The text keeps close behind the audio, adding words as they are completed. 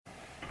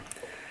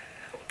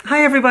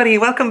Hi everybody,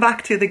 welcome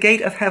back to the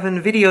Gate of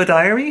Heaven video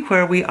diary,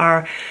 where we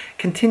are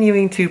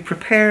continuing to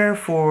prepare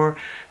for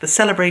the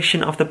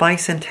celebration of the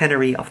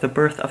bicentenary of the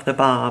birth of the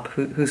Bab,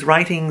 whose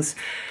writings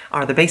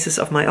are the basis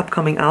of my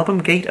upcoming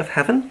album, Gate of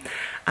Heaven.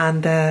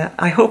 And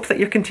I hope that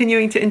you're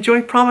continuing to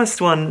enjoy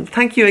Promised One.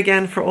 Thank you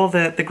again for all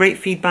the great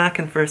feedback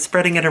and for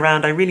spreading it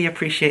around. I really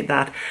appreciate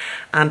that.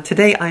 And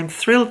today I'm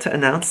thrilled to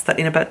announce that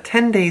in about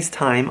 10 days'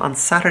 time, on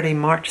Saturday,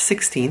 March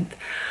 16th,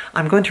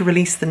 I'm going to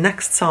release the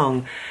next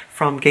song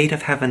from Gate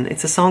of Heaven.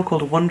 It's a song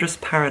called Wondrous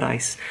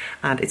Paradise,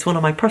 and it's one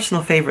of my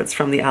personal favourites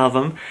from the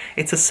album.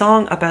 It's a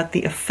song about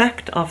the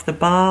effect of the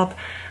Bab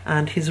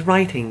and his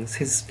writings,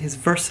 his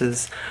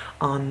verses,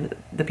 on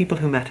the people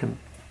who met him.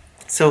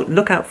 So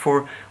look out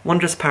for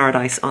Wondrous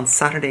Paradise on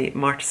Saturday,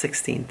 March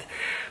 16th.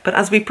 But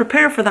as we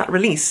prepare for that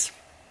release,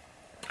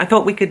 I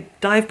thought we could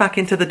dive back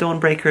into the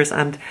Dawnbreakers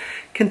and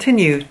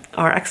continue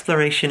our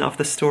exploration of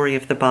the story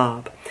of the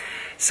Bab.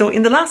 So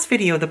in the last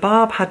video, the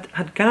Bab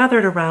had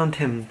gathered around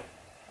him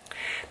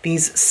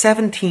these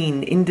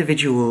 17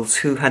 individuals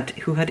who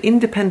had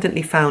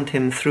independently found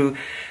him through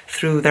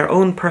their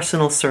own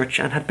personal search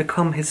and had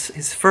become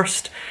his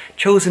first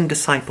chosen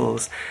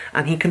disciples,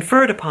 and he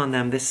conferred upon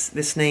them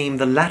this name,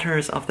 the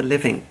Letters of the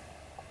Living.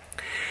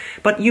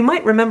 But you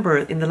might remember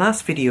in the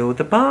last video,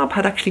 the Bab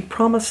had actually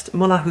promised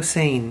Mullah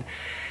Hussein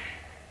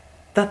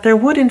that there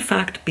would in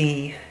fact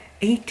be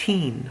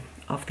 18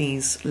 of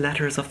these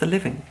Letters of the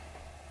Living.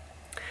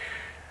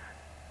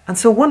 And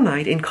so one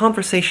night, in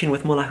conversation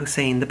with Mullah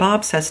Hussein, the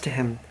Bab says to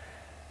him,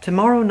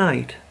 "Tomorrow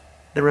night,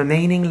 the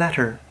remaining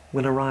letter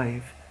will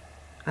arrive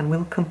and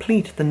will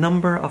complete the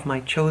number of my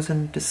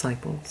chosen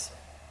disciples."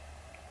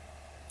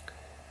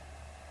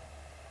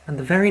 And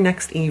the very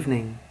next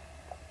evening,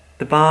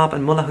 the Bab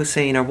and Mullah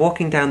Hussein are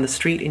walking down the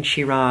street in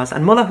Shiraz,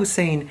 and Mullah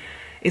Hussein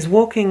is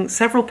walking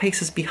several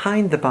paces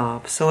behind the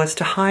Bab so as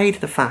to hide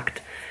the fact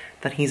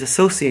that he's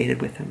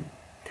associated with him.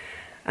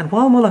 And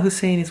while Mullah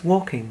Hussein is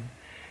walking,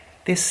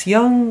 this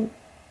young,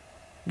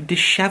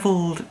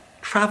 dishevelled,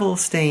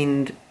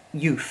 travel-stained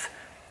youth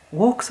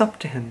walks up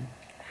to him,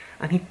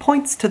 and he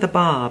points to the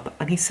Bab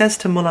and he says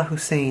to Mullah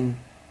Hussein,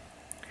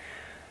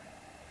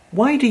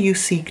 "Why do you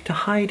seek to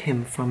hide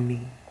him from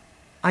me?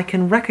 I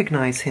can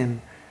recognize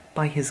him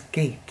by his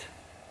gait.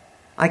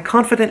 I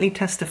confidently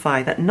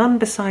testify that none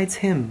besides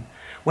him,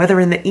 whether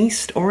in the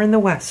East or in the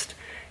West,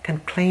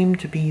 can claim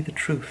to be the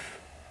truth.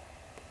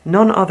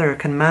 None other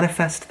can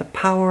manifest the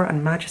power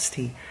and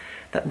majesty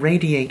that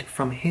radiate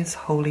from his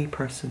holy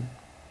person."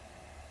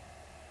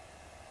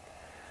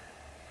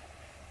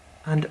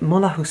 And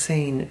Mullah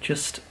Hussein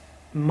just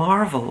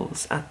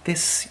marvels at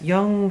this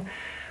young,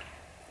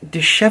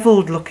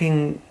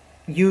 dishevelled-looking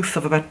youth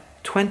of about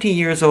 20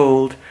 years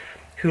old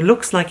who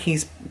looks like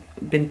he's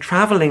been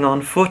travelling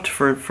on foot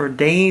for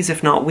days,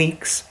 if not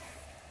weeks,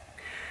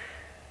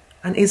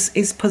 and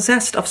is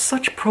possessed of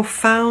such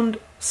profound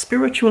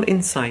spiritual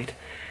insight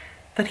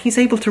that he's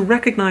able to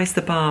recognize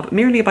the Bab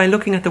merely by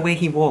looking at the way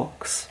he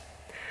walks.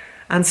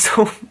 And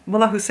so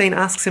Mullah Hussein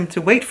asks him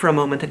to wait for a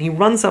moment, and he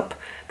runs up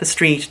the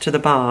street to the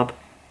Bab.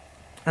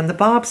 And the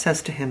Bab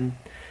says to him,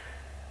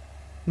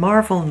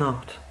 "Marvel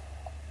not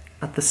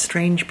at the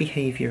strange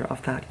behaviour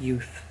of that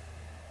youth.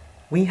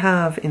 We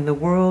have in the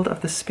world of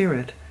the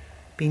spirit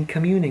been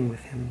communing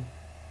with him.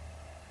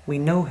 We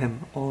know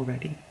him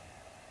already."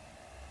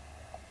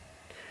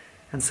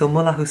 And so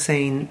Mullah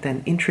Hussein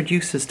then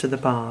introduces to the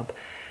Bab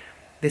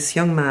this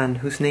young man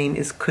whose name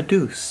is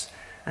Qudus,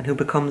 and who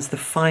becomes the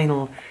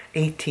final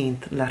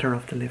 18th Letter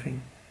of the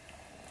Living.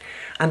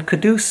 And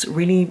Qudus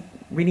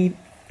really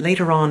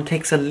later on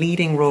takes a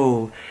leading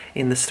role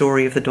in the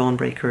story of the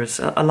Dawnbreakers,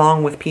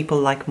 along with people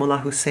like Mullah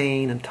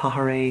Hussein and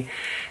Tahereh.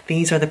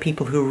 These are the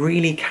people who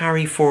really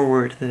carry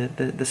forward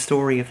the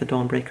story of the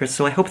Dawnbreakers.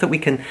 So I hope that we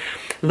can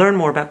learn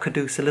more about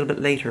Qudus a little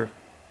bit later.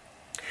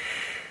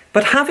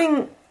 But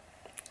having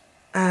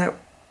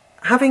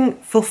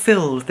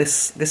fulfilled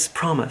this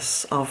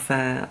promise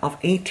of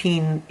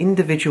 18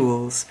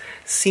 individuals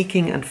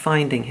seeking and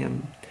finding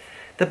him,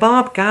 the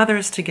Bab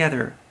gathers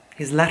together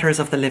his Letters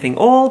of the Living,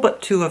 all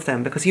but 2 of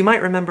them, because you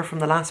might remember from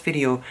the last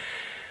video,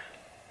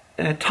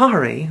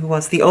 Tahereh, who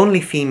was the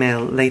only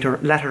female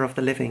Letter of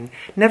the Living,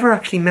 never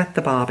actually met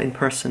the Bab in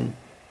person.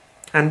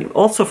 And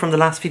also from the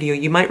last video,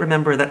 you might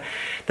remember that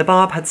the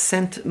Bab had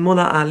sent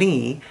Mullah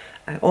Ali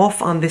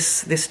off on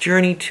this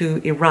journey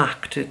to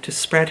Iraq to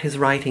spread his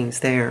writings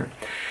there.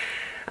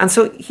 And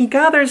so he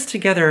gathers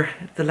together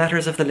the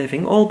Letters of the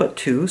Living, all but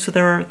 2, so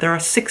there are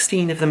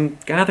 16 of them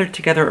gathered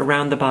together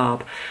around the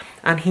Bab,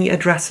 and he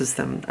addresses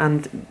them.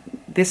 And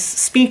this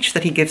speech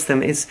that he gives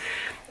them is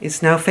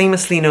now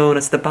famously known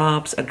as the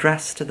Bab's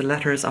Address to the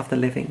Letters of the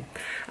Living.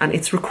 And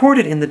it's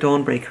recorded in the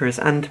Dawnbreakers,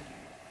 and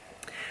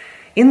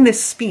in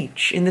this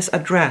speech, in this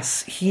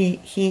address,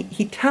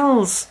 he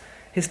tells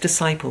his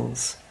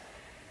disciples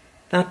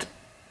that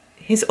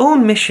his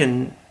own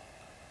mission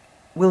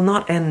will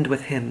not end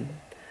with him,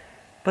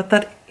 but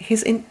that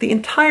the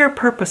entire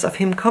purpose of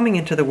him coming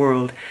into the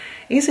world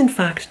is in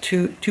fact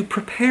to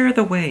prepare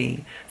the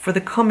way for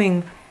the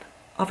coming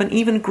of an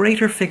even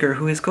greater figure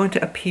who is going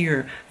to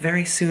appear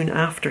very soon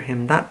after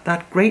him.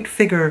 That great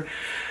figure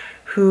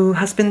who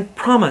has been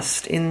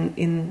promised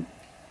in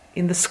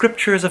the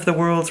scriptures of the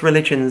world's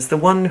religions, the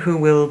one who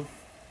will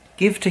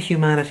give to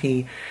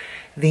humanity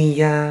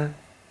the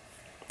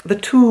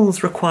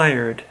tools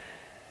required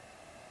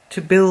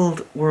to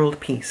build world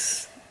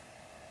peace,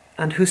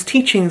 and whose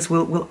teachings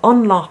will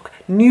unlock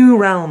new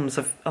realms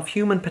of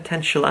human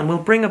potential and will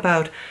bring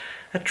about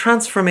a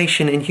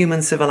transformation in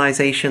human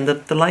civilization,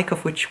 the like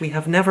of which we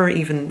have never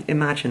even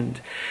imagined.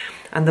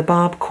 And the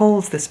Bab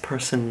calls this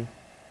person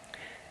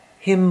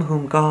him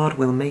whom God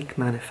will make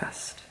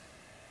manifest.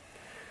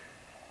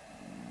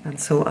 And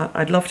so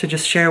I'd love to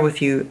just share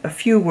with you a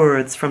few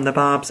words from the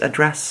Bab's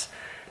address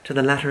to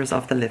the Letters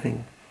of the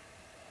Living.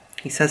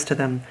 He says to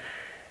them,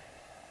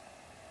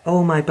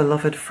 "O my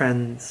beloved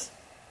friends,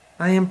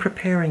 I am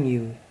preparing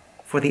you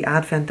for the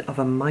advent of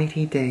a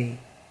mighty day.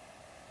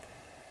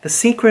 The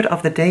secret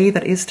of the day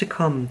that is to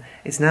come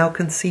is now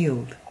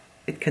concealed.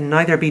 It can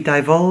neither be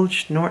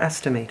divulged nor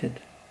estimated.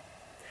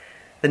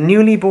 The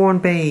newly born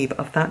babe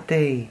of that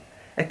day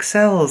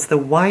excels the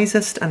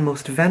wisest and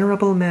most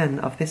venerable men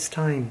of this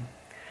time,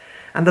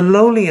 and the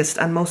lowliest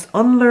and most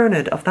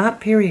unlearned of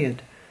that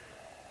period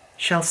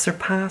shall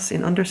surpass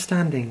in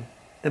understanding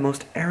the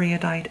most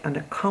erudite and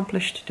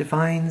accomplished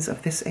divines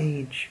of this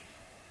age.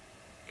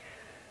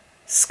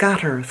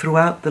 Scatter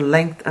throughout the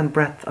length and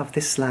breadth of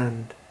this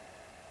land,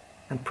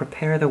 and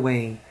prepare the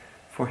way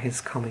for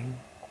his coming."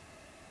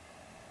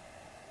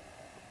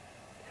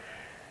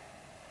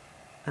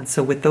 And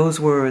so with those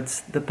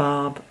words, the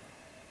Bab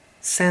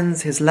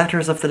sends his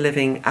Letters of the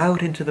Living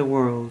out into the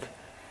world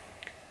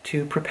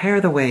to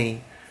prepare the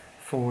way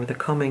for the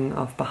coming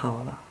of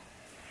Baha'u'llah.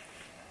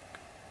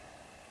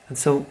 And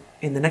so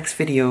in the next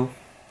video,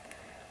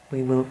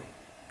 we will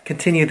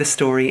continue the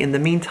story. In the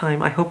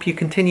meantime, I hope you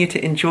continue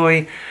to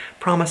enjoy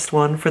Promised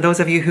One. For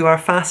those of you who are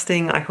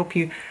fasting, I hope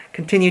you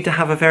continue to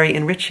have a very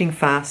enriching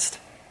fast.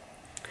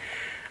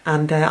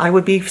 And I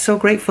would be so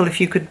grateful if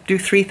you could do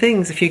 3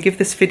 things. If you give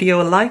this video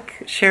a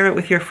like, share it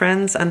with your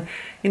friends, and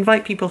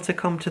invite people to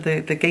come to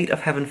the Gate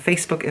of Heaven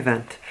Facebook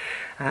event.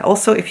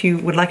 Also, if you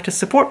would like to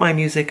support my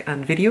music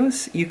and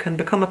videos, you can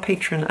become a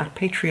patron at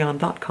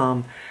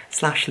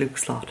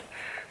patreon.com/LukeSlott.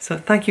 So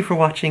thank you for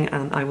watching,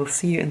 and I will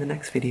see you in the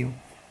next video.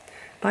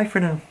 Bye for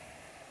now.